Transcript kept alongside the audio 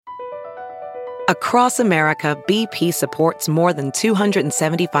Across America, BP supports more than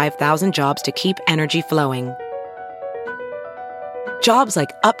 275,000 jobs to keep energy flowing. Jobs like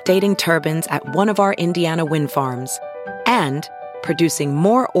updating turbines at one of our Indiana wind farms and producing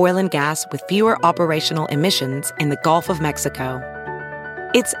more oil and gas with fewer operational emissions in the Gulf of Mexico.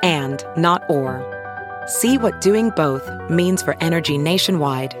 It's and, not or. See what doing both means for energy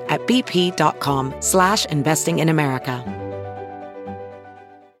nationwide at bp.com/investing in America.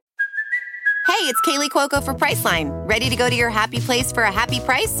 Hey, it's Kaylee Cuoco for Priceline. Ready to go to your happy place for a happy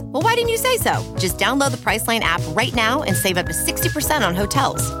price? Well, why didn't you say so? Just download the Priceline app right now and save up to 60% on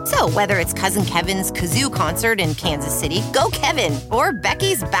hotels. So whether it's Cousin Kevin's Kazoo Concert in Kansas City, go Kevin, or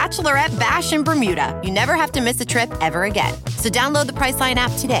Becky's Bachelorette Bash in Bermuda, you never have to miss a trip ever again. So download the Priceline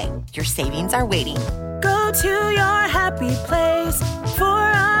app today. Your savings are waiting. Go to your happy place for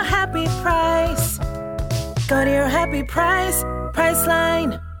a happy price. Go to your happy price,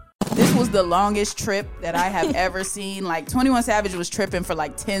 Priceline. This was the longest trip that I have ever seen. Like 21 Savage was tripping for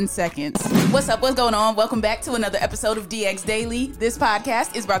like 10 seconds. What's up? What's going on? Welcome back to another episode of DX Daily. This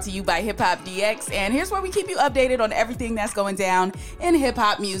podcast is brought to you by Hip Hop DX, and here's where we keep you updated on everything that's going down in hip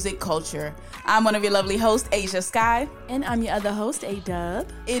hop music culture. I'm one of your lovely hosts, Asia Sky. And I'm your other host, A-Dub.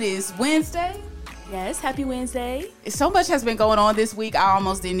 It is Wednesday. Yes, happy Wednesday. So much has been going on this week, I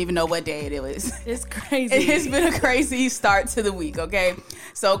almost didn't even know what day it was. It's crazy. It has been a crazy start to the week, okay?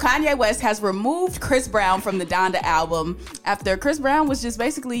 So Kanye West has removed Chris Brown from the Donda album after Chris Brown was just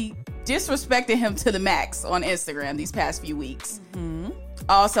basically disrespecting him to the max on Instagram these past few weeks. Mm-hmm.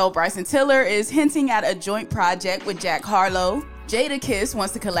 Also, Bryson Tiller is hinting at a joint project with Jack Harlow. Jadakiss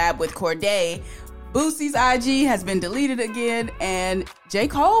wants to collab with Cordae. Boosie's IG has been deleted again, and J.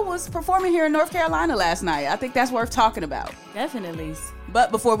 Cole was performing here in North Carolina last night. I think that's worth talking about. Definitely. But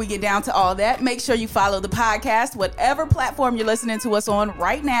before we get down to all that, make sure you follow the podcast, whatever platform you're listening to us on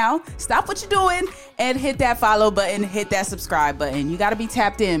right now. Stop what you're doing and hit that follow button, hit that subscribe button. You got to be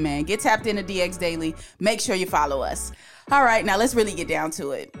tapped in, man. Get tapped into DX Daily. Make sure you follow us. All right, now let's really get down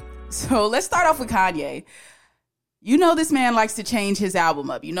to it. So let's start off with Kanye. You know this man likes to change his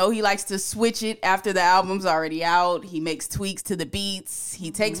album up. You know he likes to switch it after the album's already out. He makes tweaks to the beats. He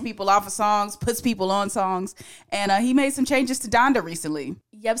takes people off of songs, puts people on songs. And he made some changes to Donda recently.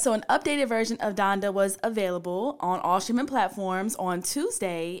 Yep, so an updated version of Donda was available on all streaming platforms on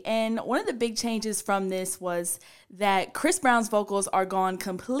Tuesday. And one of the big changes from this was that Chris Brown's vocals are gone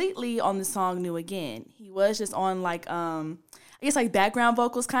completely on the song New Again. He was just on like, I guess like background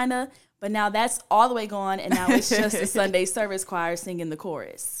vocals kind of. But now that's all the way gone, and now it's just the Sunday service choir singing the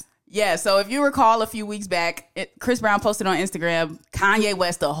chorus. Yeah, so if you recall a few weeks back, Chris Brown posted on Instagram, Kanye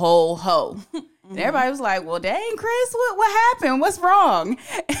West the whole hoe. And everybody was like, well, dang, Chris, what happened? What's wrong?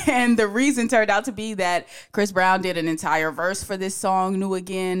 And the reason turned out to be that Chris Brown did an entire verse for this song, New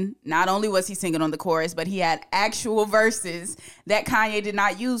Again. Not only was he singing on the chorus, but he had actual verses that Kanye did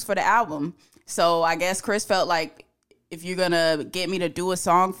not use for the album. So I guess Chris felt like, if you're going to get me to do a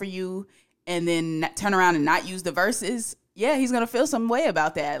song for you and then turn around and not use the verses, yeah, he's going to feel some way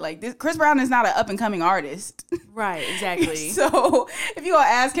about that. Like, Chris Brown is not an up-and-coming artist. Right, exactly. So if you're going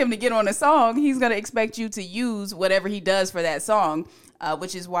to ask him to get on a song, he's going to expect you to use whatever he does for that song,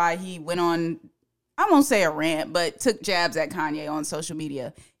 which is why he went on, I won't say a rant, but took jabs at Kanye on social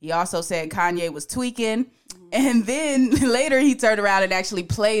media. He also said Kanye was tweaking. And then later he turned around and actually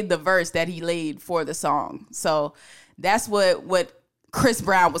played the verse that he laid for the song. So that's what Chris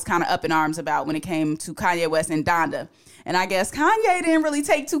Brown was kind of up in arms about when it came to Kanye West and Donda. And I guess Kanye didn't really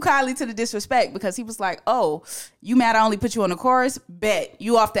take too kindly to the disrespect because he was like, oh, you mad I only put you on the chorus? Bet,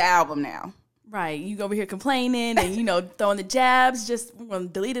 you off the album now. Right, you over here complaining and, throwing the jabs, just we're going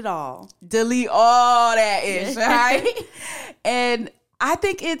to delete it all. Delete all that ish, right? And I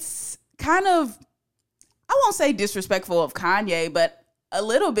think it's kind of, I won't say disrespectful of Kanye, but a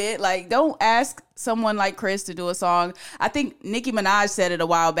little bit. Like, don't ask someone like Chris to do a song. I think Nicki Minaj said it a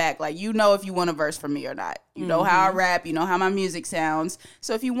while back. Like, if you want a verse from me or not. You know how I rap. You know how my music sounds.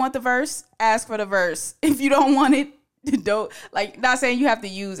 So if you want the verse, ask for the verse. If you don't want it, don't. Like, not saying you have to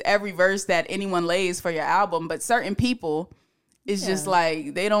use every verse that anyone lays for your album, but certain people, it's just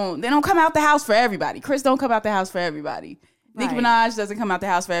like, they don't come out the house for everybody. Chris don't come out the house for everybody. Right. Nicki Minaj doesn't come out the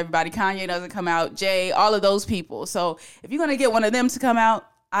house for everybody. Kanye doesn't come out. Jay, all of those people. So if you're going to get one of them to come out,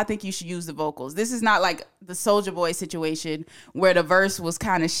 I think you should use the vocals. This is not like the Soulja Boy situation where the verse was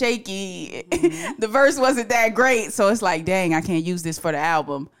kind of shaky. The verse wasn't that great. So it's like, dang, I can't use this for the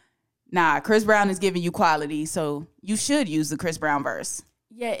album. Nah, Chris Brown is giving you quality. So you should use the Chris Brown verse.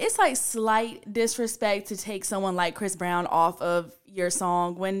 Yeah, it's like slight disrespect to take someone like Chris Brown off of your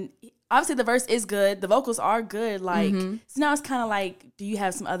song when obviously the verse is good. The vocals are good. Like, so now it's kind of like, do you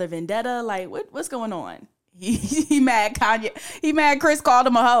have some other vendetta? Like, what's going on? He mad Kanye. He mad Chris called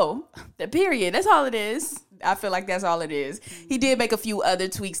him a hoe. The period. That's all it is. I feel like that's all it is. He did make a few other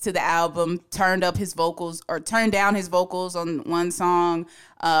tweaks to the album, turned down his vocals on one song,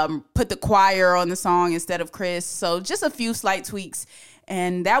 put the choir on the song instead of Chris. So just a few slight tweaks.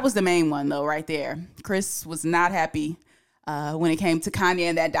 And that was the main one, though, right there. Chris was not happy when it came to Kanye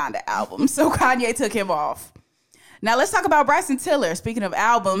and that Donda album. So Kanye took him off. Now let's talk about Bryson Tiller. Speaking of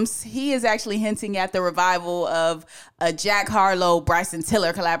albums, he is actually hinting at the revival of a Jack Harlow-Bryson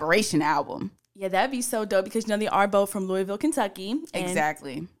Tiller collaboration album. Yeah, that'd be so dope because, they are both from Louisville, Kentucky.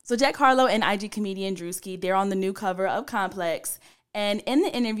 Exactly. So Jack Harlow and IG comedian Drewski, they're on the new cover of Complex. And in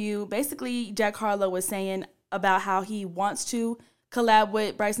the interview, basically Jack Harlow was saying about how he wants to collab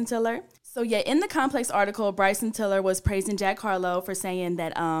with Bryson Tiller. So yeah, in the Complex article, Bryson Tiller was praising Jack Harlow for saying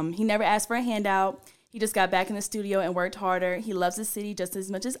that he never asked for a handout. He just got back in the studio and worked harder. He loves the city just as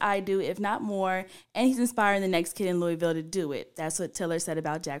much as I do, if not more. And he's inspiring the next kid in Louisville to do it. That's what Tiller said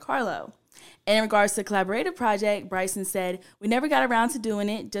about Jack Harlow. And in regards to the collaborative project, Bryson said, "We never got around to doing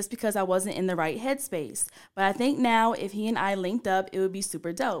it just because I wasn't in the right headspace. But I think now if he and I linked up, it would be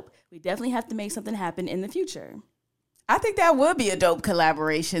super dope. We definitely have to make something happen in the future." I think that would be a dope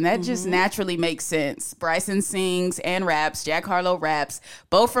collaboration. That just naturally makes sense. Bryson sings and raps. Jack Harlow raps.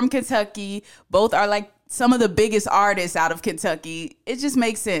 Both from Kentucky. Both are like some of the biggest artists out of Kentucky. It just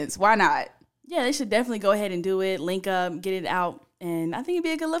makes sense. Why not? Yeah, they should definitely go ahead and do it, link up, get it out. And I think it'd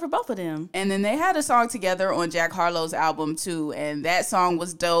be a good look for both of them. And then they had a song together on Jack Harlow's album, too. And that song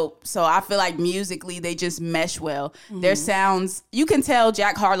was dope. So I feel like musically, they just mesh well. Their sounds, you can tell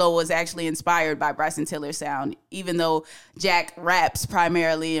Jack Harlow was actually inspired by Bryson Tiller's sound, even though Jack raps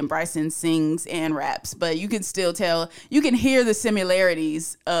primarily and Bryson sings and raps. But you can still tell, you can hear the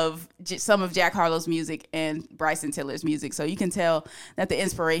similarities of some of Jack Harlow's music and Bryson Tiller's music. So you can tell that the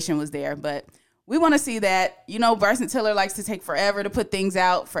inspiration was there. But we want to see that. Bryson Tiller likes to take forever to put things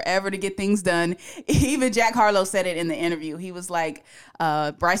out, forever to get things done. Even Jack Harlow said it in the interview. He was like,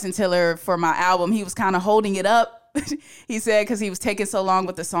 Bryson Tiller, for my album, he was kind of holding it up, he said, because he was taking so long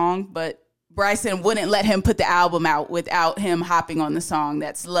with the song. But Bryson wouldn't let him put the album out without him hopping on the song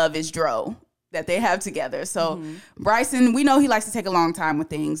that's Love Is Dro that they have together. So Bryson, we know he likes to take a long time with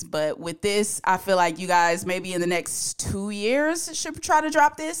things. But with this, I feel like you guys maybe in the next 2 years should try to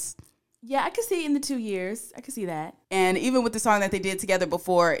drop this. Yeah, I could see it in the 2 years. I could see that. And even with the song that they did together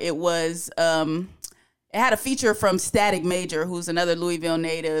before, it was, it had a feature from Static Major, who's another Louisville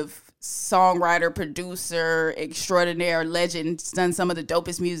native songwriter, producer, extraordinaire legend, done some of the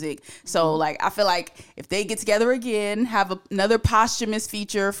dopest music. So, I feel like if they get together again, have another posthumous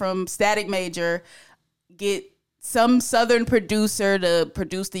feature from Static Major, get some Southern producer to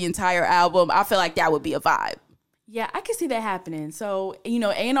produce the entire album, I feel like that would be a vibe. Yeah, I can see that happening. So,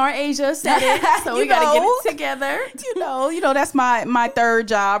 A&R Asia said it, so we got to get it together. That's my third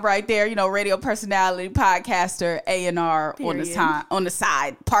job right there. Radio personality, podcaster, A&R on the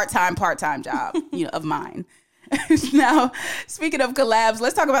side, part-time job, of mine. Now, speaking of collabs,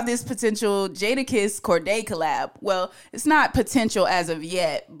 let's talk about this potential Jadakiss Cordae collab. Well, it's not potential as of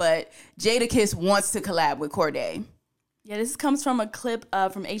yet, but Jadakiss wants to collab with Cordae. Yeah, this comes from a clip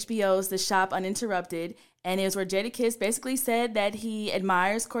from HBO's The Shop Uninterrupted. And it was where Jadakiss basically said that he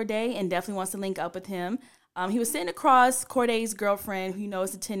admires Cordae and definitely wants to link up with him. He was sitting across Cordae's girlfriend, who is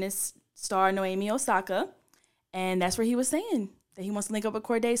the tennis star Naomi Osaka. And that's where he was saying that he wants to link up with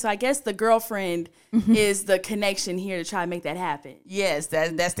Cordae. So I guess the girlfriend is the connection here to try to make that happen. Yes,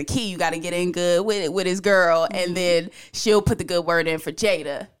 that's the key. You got to get in good with his girl, and then she'll put the good word in for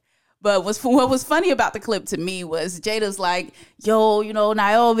Jada. But what was funny about the clip to me was Jada's like, yo,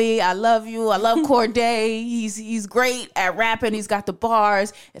 Naomi, I love you. I love Cordae. He's great at rapping. He's got the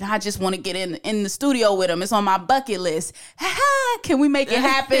bars. And I just want to get in the studio with him. It's on my bucket list. Can we make it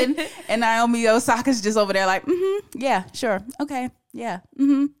happen? And Naomi Osaka's just over there like, yeah, sure. Okay. Yeah.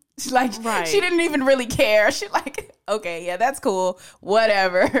 She's like, She didn't even really care. She's like, okay, yeah, that's cool.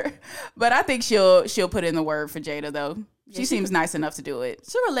 Whatever. But I think she'll put in the word for Jada, though. She seems nice enough to do it.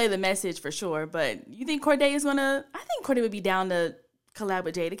 She'll relay the message for sure, but you think Cordae is I think Cordae would be down to collab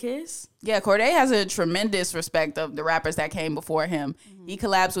with Jadakiss. Yeah, Cordae has a tremendous respect of the rappers that came before him. He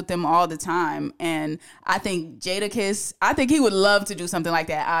collabs with them all the time. And I think Jadakiss, he would love to do something like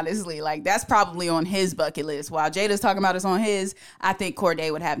that, honestly. That's probably on his bucket list. While Jada's talking about it's on his, I think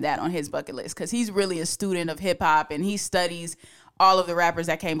Cordae would have that on his bucket list because he's really a student of hip-hop and he studies all of the rappers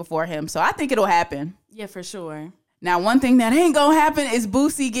that came before him. So I think it'll happen. Yeah, for sure. Now, one thing that ain't gonna happen is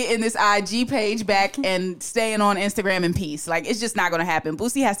Boosie getting this IG page back and staying on Instagram in peace. Like, it's just not gonna happen.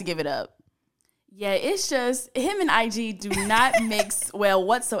 Boosie has to give it up. Yeah, it's just him and IG do not mix well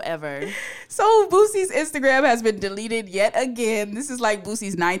whatsoever. So Boosie's Instagram has been deleted yet again. This is like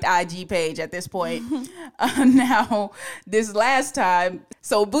Boosie's 9th IG page at this point. Now, this last time,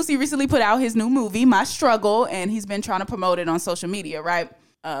 so Boosie recently put out his new movie, My Struggle, and he's been trying to promote it on social media, right?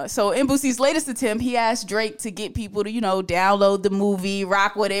 So in Boosie's latest attempt, he asked Drake to get people to, download the movie,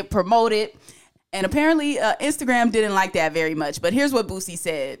 rock with it, promote it. And apparently Instagram didn't like that very much. But here's what Boosie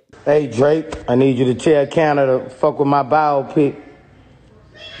said. Hey, Drake, I need you to tell Canada, fuck with my biopic.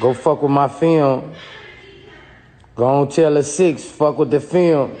 Go fuck with my film. Go on tell the 6, fuck with the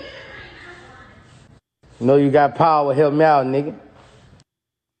film. You know you got power, help me out, nigga.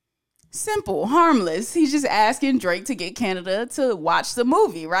 Simple, harmless. He's just asking Drake to get Canada to watch the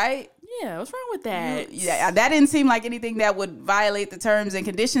movie, right? Yeah, what's wrong with that? Yeah, that didn't seem like anything that would violate the terms and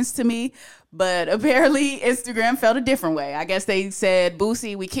conditions to me. But apparently Instagram felt a different way. I guess they said,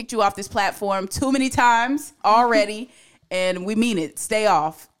 Boosie, we kicked you off this platform too many times already. And we mean it. Stay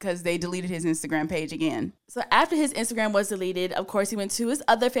off, because they deleted his Instagram page again. So after his Instagram was deleted, of course, he went to his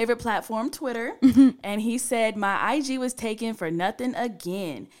other favorite platform, Twitter. And he said, my IG was taken for nothing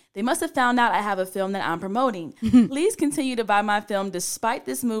again. They must have found out I have a film that I'm promoting. Please continue to buy my film despite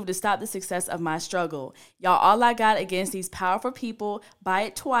this move to stop the success of my struggle. Y'all, all I got against these powerful people. Buy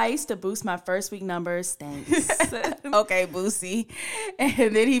it twice to boost my first week numbers. Thanks. Okay, Boosie.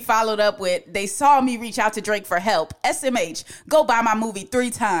 And then he followed up with, they saw me reach out to Drake for help. SMH, go buy my movie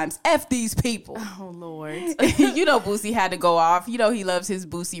 3 times. F these people. Oh, Lord. Boosie had to go off. He loves his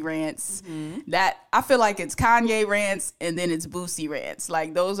Boosie rants. That, I feel like it's Kanye rants and then it's Boosie rants.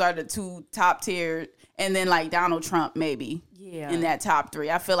 Like, those are the 2 top tier, and then like Donald Trump maybe in that top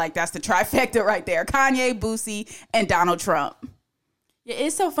 3. I feel like that's the trifecta right there. Kanye, Boosie, and Donald Trump. Yeah,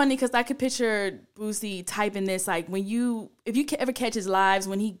 it's so funny because I could picture Boosie typing this, like if you ever catch his lives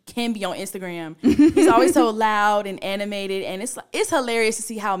when he can be on Instagram, he's always so loud and animated, and it's hilarious to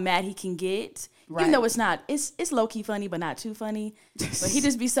see how mad he can get. Right. Even though it's not, it's low-key funny, but not too funny. But he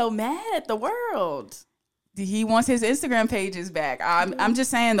just be so mad at the world. He wants his Instagram pages back. I'm just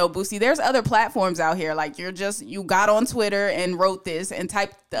saying though, Boosie, there's other platforms out here. Like you got on Twitter and wrote this and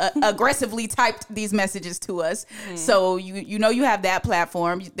aggressively typed these messages to us. So you have that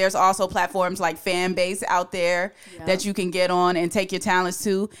platform. There's also platforms like Fanbase out there that you can get on and take your talents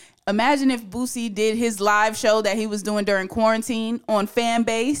to. Imagine if Boosie did his live show that he was doing during quarantine on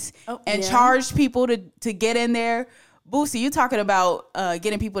Fanbase and charged people to get in there. Boosie, you talking about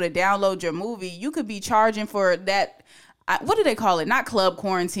getting people to download your movie. You could be charging for that. What do they call it? Not Club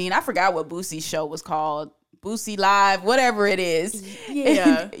Quarantine. I forgot what Boosie's show was called. Boosie Live, whatever it is.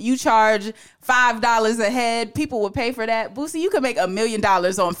 Yeah. You charge $5 a head. People would pay for that. Boosie, you could make $1 million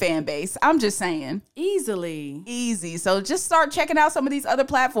on Fanbase. I'm just saying. Easy. So just start checking out some of these other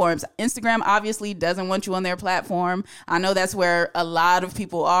platforms. Instagram obviously doesn't want you on their platform. I know that's where a lot of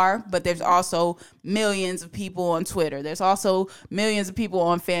people are, but there's also millions of people on Twitter. There's also millions of people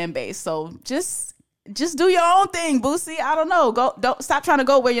on Fanbase. So just do your own thing, Boosie. I don't know. Don't stop trying to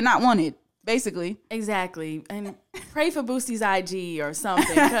go where you're not wanted. Basically. Exactly. And pray for Boosie's IG or something,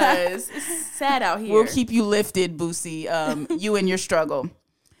 because it's sad out here. We'll keep you lifted, Boosie, you and your struggle.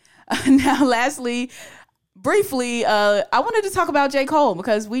 Now, lastly, briefly, I wanted to talk about J. Cole,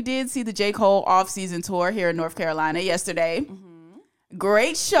 because we did see the J. Cole off-season tour here in North Carolina yesterday.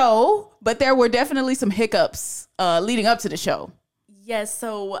 Great show, but there were definitely some hiccups leading up to the show. Yes,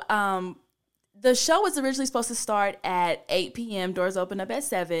 so the show was originally supposed to start at 8 p.m. Doors open up at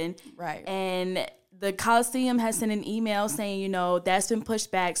 7. Right. And the Coliseum has sent an email saying, that's been pushed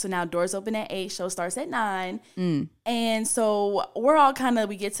back. So now doors open at 8, show starts at 9. And so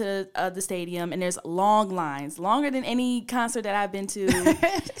we get to the stadium, and there's long lines, longer than any concert that I've been to.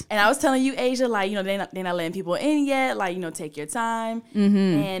 And I was telling you, Asia, they're not letting people in yet. Take your time.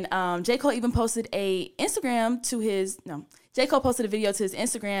 And J. Cole even posted J. Cole posted a video to his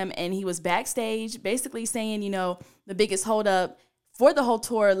Instagram, and he was backstage basically saying, the biggest holdup for the whole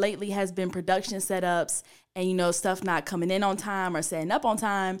tour lately has been production setups and, stuff not coming in on time or setting up on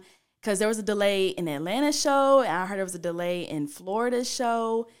time, because there was a delay in the Atlanta show, and I heard there was a delay in Florida's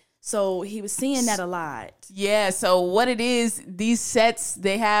show. So he was seeing that a lot. Yeah, so what it is, these sets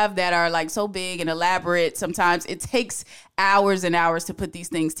they have that are so big and elaborate, sometimes it takes hours and hours to put these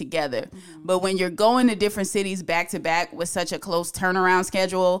things together. But when you're going to different cities back to back with such a close turnaround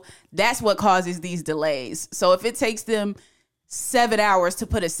schedule, that's what causes these delays. So if it takes them 7 hours to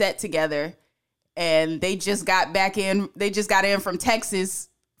put a set together, and they just got in from Texas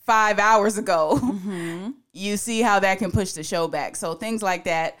 5 hours ago, you see how that can push the show back. So things like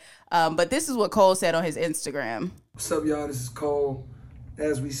that. But this is what Cole said on his Instagram. What's up, y'all? This is Cole.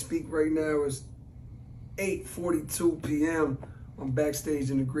 As we speak right now, it's 8:42 p.m. I'm backstage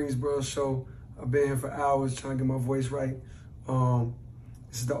in the Greensboro show. I've been here for hours trying to get my voice right.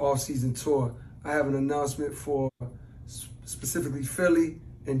 This is the off-season tour. I have an announcement for specifically Philly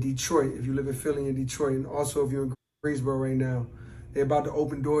and Detroit, if you live in Philly and Detroit, and also if you're in Greensboro right now. They're about to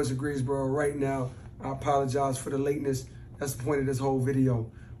open doors in Greensboro right now. I apologize for the lateness. That's the point of this whole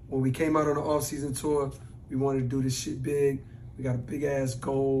video. When we came out on the off-season tour, we wanted to do this shit big. We got a big-ass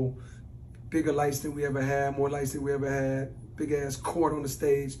goal, bigger lights than we ever had, more lights than we ever had, big-ass court on the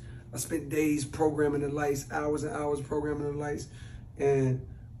stage. I spent days programming the lights, hours and hours programming the lights. And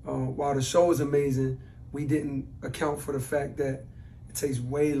while the show is amazing, we didn't account for the fact that it takes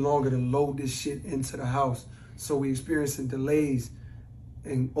way longer to load this shit into the house. So we experiencing delays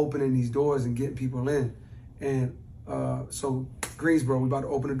in opening these doors and getting people in. And so Greensboro, we about to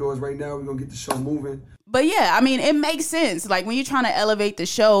open the doors right now. We're gonna get the show moving. But yeah, I mean, it makes sense. Like when you're trying to elevate the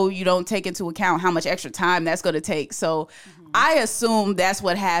show, you don't take into account how much extra time that's going to take. So I assume that's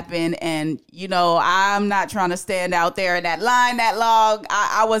what happened. And, you know, I'm not trying to stand out there in that line that long.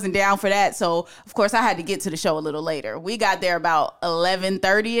 I wasn't down for that. So, of course, I had to get to the show a little later. We got there about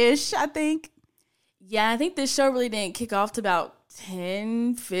 11:30-ish, I think. Yeah, I think this show really didn't kick off to about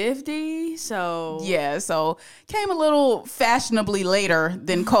 10:50. So yeah, so came a little fashionably later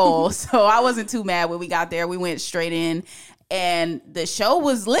than Cole. So I wasn't too mad when we got there. We went straight in, and the show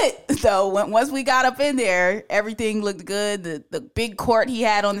was lit though. Once we got up in there, everything looked good. The big court he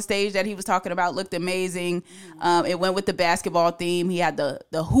had on the stage that he was talking about looked amazing. It went with the basketball theme. He had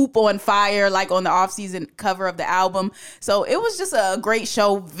the hoop on fire like on the off-season cover of the album. So it was just a great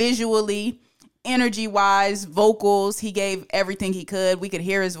show visually. Energy wise, vocals, he gave everything he could. We could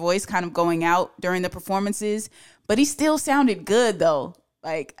hear his voice kind of going out during the performances, but he still sounded good though.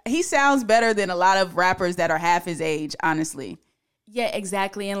 Like he sounds better than a lot of rappers that are half his age, honestly. Yeah,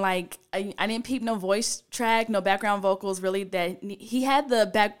 exactly. And like I didn't peep no voice track, no background vocals really. That he had the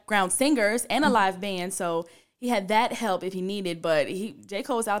background singers and a live band, so he had that help if he needed. But J.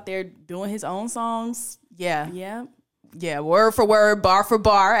 Cole's out there doing his own songs. Yeah, word for word, bar for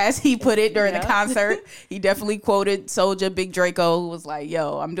bar, as he put it during the concert. He definitely quoted Soulja Big Draco, who was like,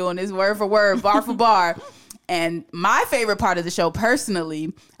 yo, I'm doing this word for word, bar for bar. And my favorite part of the show,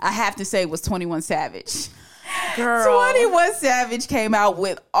 personally, I have to say, was 21 Savage. Girl. 21 Savage came out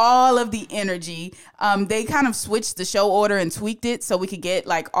with all of the energy. They kind of switched the show order and tweaked it so we could get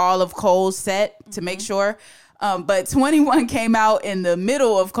like all of Cole's set to make sure. But 21 came out in the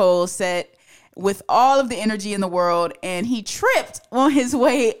middle of Cole's set with all of the energy in the world, and he tripped on his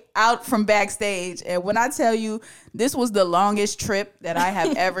way out from backstage. And when I tell you, this was the longest trip that I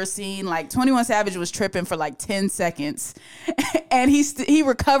have ever seen. Like 21 Savage was tripping for like 10 seconds, and he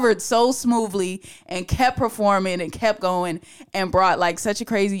recovered so smoothly and kept performing and kept going and brought like such a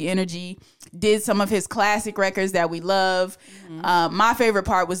crazy energy. Did some of his classic records that we love. My favorite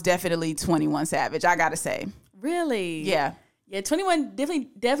part was definitely 21 Savage, I gotta say. Really? Yeah. Yeah, 21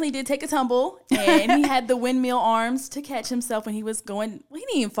 definitely did take a tumble, and he had the windmill arms to catch himself when he was going. Well, he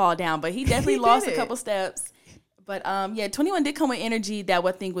didn't even fall down, but he definitely lost a couple steps. But yeah, 21 did come with energy that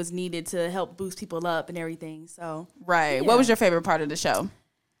I think was needed to help boost people up and everything. So right. Yeah. What was your favorite part of the show?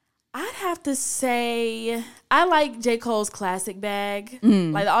 I'd have to say I like J. Cole's classic bag,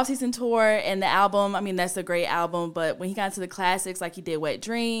 like the off-season tour and the album. I mean, that's a great album, but when he got into the classics, like he did Wet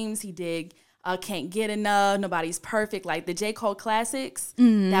Dreams, he did Can't Get Enough, Nobody's Perfect, like the J. Cole classics,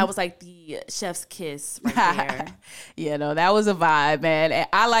 that was like the chef's kiss right there. Yeah, no, that was a vibe, man. And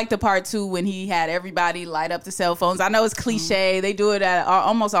I like the part too when he had everybody light up the cell phones. I know it's cliche. They do it at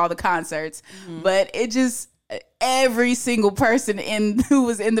almost all the concerts, but it just, every single person who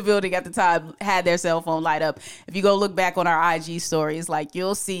was in the building at the time had their cell phone light up. If you go look back on our IG stories, like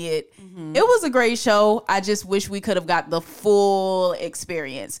you'll see it. It was a great show. I just wish we could have got the full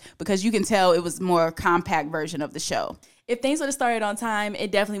experience because you can tell it was a more compact version of the show. If things would have started on time,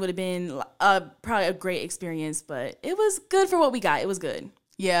 it definitely would have been probably a great experience, but it was good for what we got. It was good.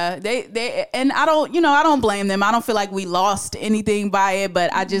 Yeah, they and I don't blame them. I don't feel like we lost anything by it,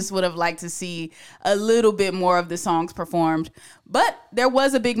 but I just would have liked to see a little bit more of the songs performed. But there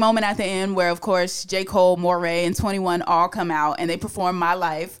was a big moment at the end where, of course, J. Cole, Morray, and 21 all come out and they perform My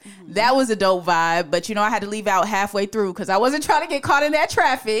Life. That was a dope vibe, but I had to leave out halfway through because I wasn't trying to get caught in that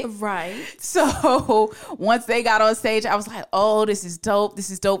traffic. Right. So once they got on stage, I was like, oh, this is dope. This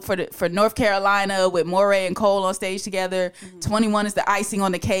is dope for North Carolina with Morray and Cole on stage together. 21 is the icing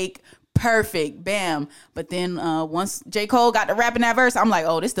on the cake. perfect, bam. But then once J. Cole got to rapping that verse, I'm like,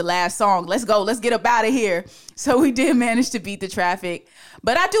 oh, this is the last song. Let's go. Let's get up out of here. So we did manage to beat the traffic.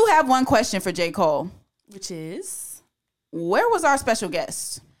 But I do have one question for J. Cole. Which is? Where was our special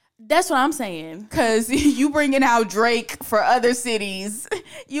guest? That's what I'm saying. Because you bringing out Drake for other cities.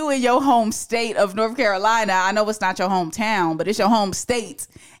 You in your home state of North Carolina. I know it's not your hometown, but it's your home state.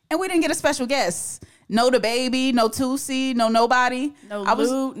 And we didn't get a special guest. No the baby, no Tootsie, no nobody. No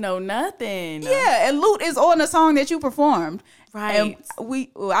Lute, no nothing. Yeah, and Lute is on the song that you performed. Right. And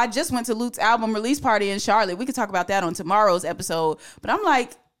I just went to Lute's album release party in Charlotte. We could talk about that on tomorrow's episode. But I'm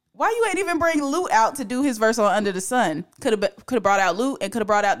like, why you ain't even bring Lute out to do his verse on Under the Sun? Could have brought out Lute and could have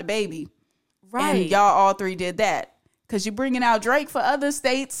brought out the baby. Right. And y'all all three did that. Because you bringing out Drake for other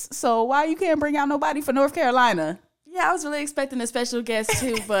states. So why you can't bring out nobody for North Carolina? Yeah, I was really expecting a special guest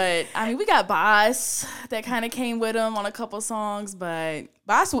too, but I mean, we got Boss that kind of came with him on a couple songs, but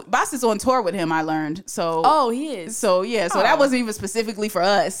Boss is on tour with him, I learned. So he is. So yeah, so that wasn't even specifically for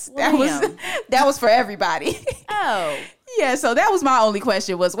us. Well, that was for everybody. Oh. Yeah, so that was my only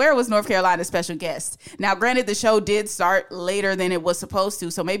question was where was North Carolina's special guest? Now, granted, the show did start later than it was supposed to,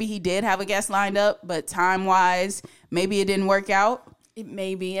 so maybe he did have a guest lined up, but time-wise, maybe it didn't work out. It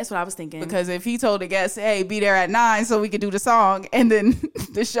may be. That's what I was thinking. Because if he told the guests, hey, be there at 9 so we could do the song, and then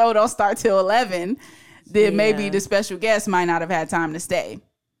the show don't start till 11, then maybe the special guest might not have had time to stay.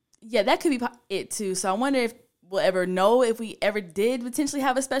 Yeah, that could be it too. So I wonder if we'll ever know if we ever did potentially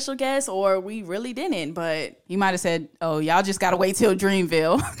have a special guest or we really didn't. But he might have said, oh, y'all just got to wait till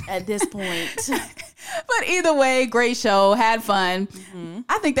Dreamville. At this point. But either way, great show. Had fun. Mm-hmm.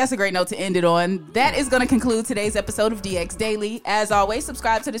 I think that's a great note to end it on. That is going to conclude today's episode of DX Daily. As always,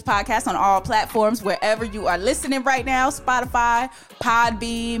 subscribe to this podcast on all platforms, wherever you are listening right now. Spotify,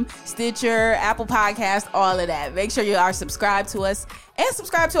 Podbeam, Stitcher, Apple Podcast, all of that. Make sure you are subscribed to us and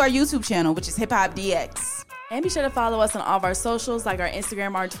subscribe to our YouTube channel, which is Hip Hop DX. And be sure to follow us on all of our socials, like our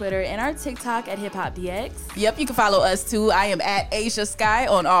Instagram, our Twitter, and our TikTok at Hip Hop DX. Yep, you can follow us too. I am at Asia Sky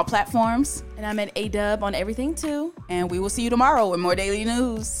on all platforms. And I'm at A-Dub on everything too. And we will see you tomorrow with more daily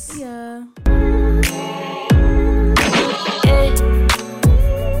news. See ya.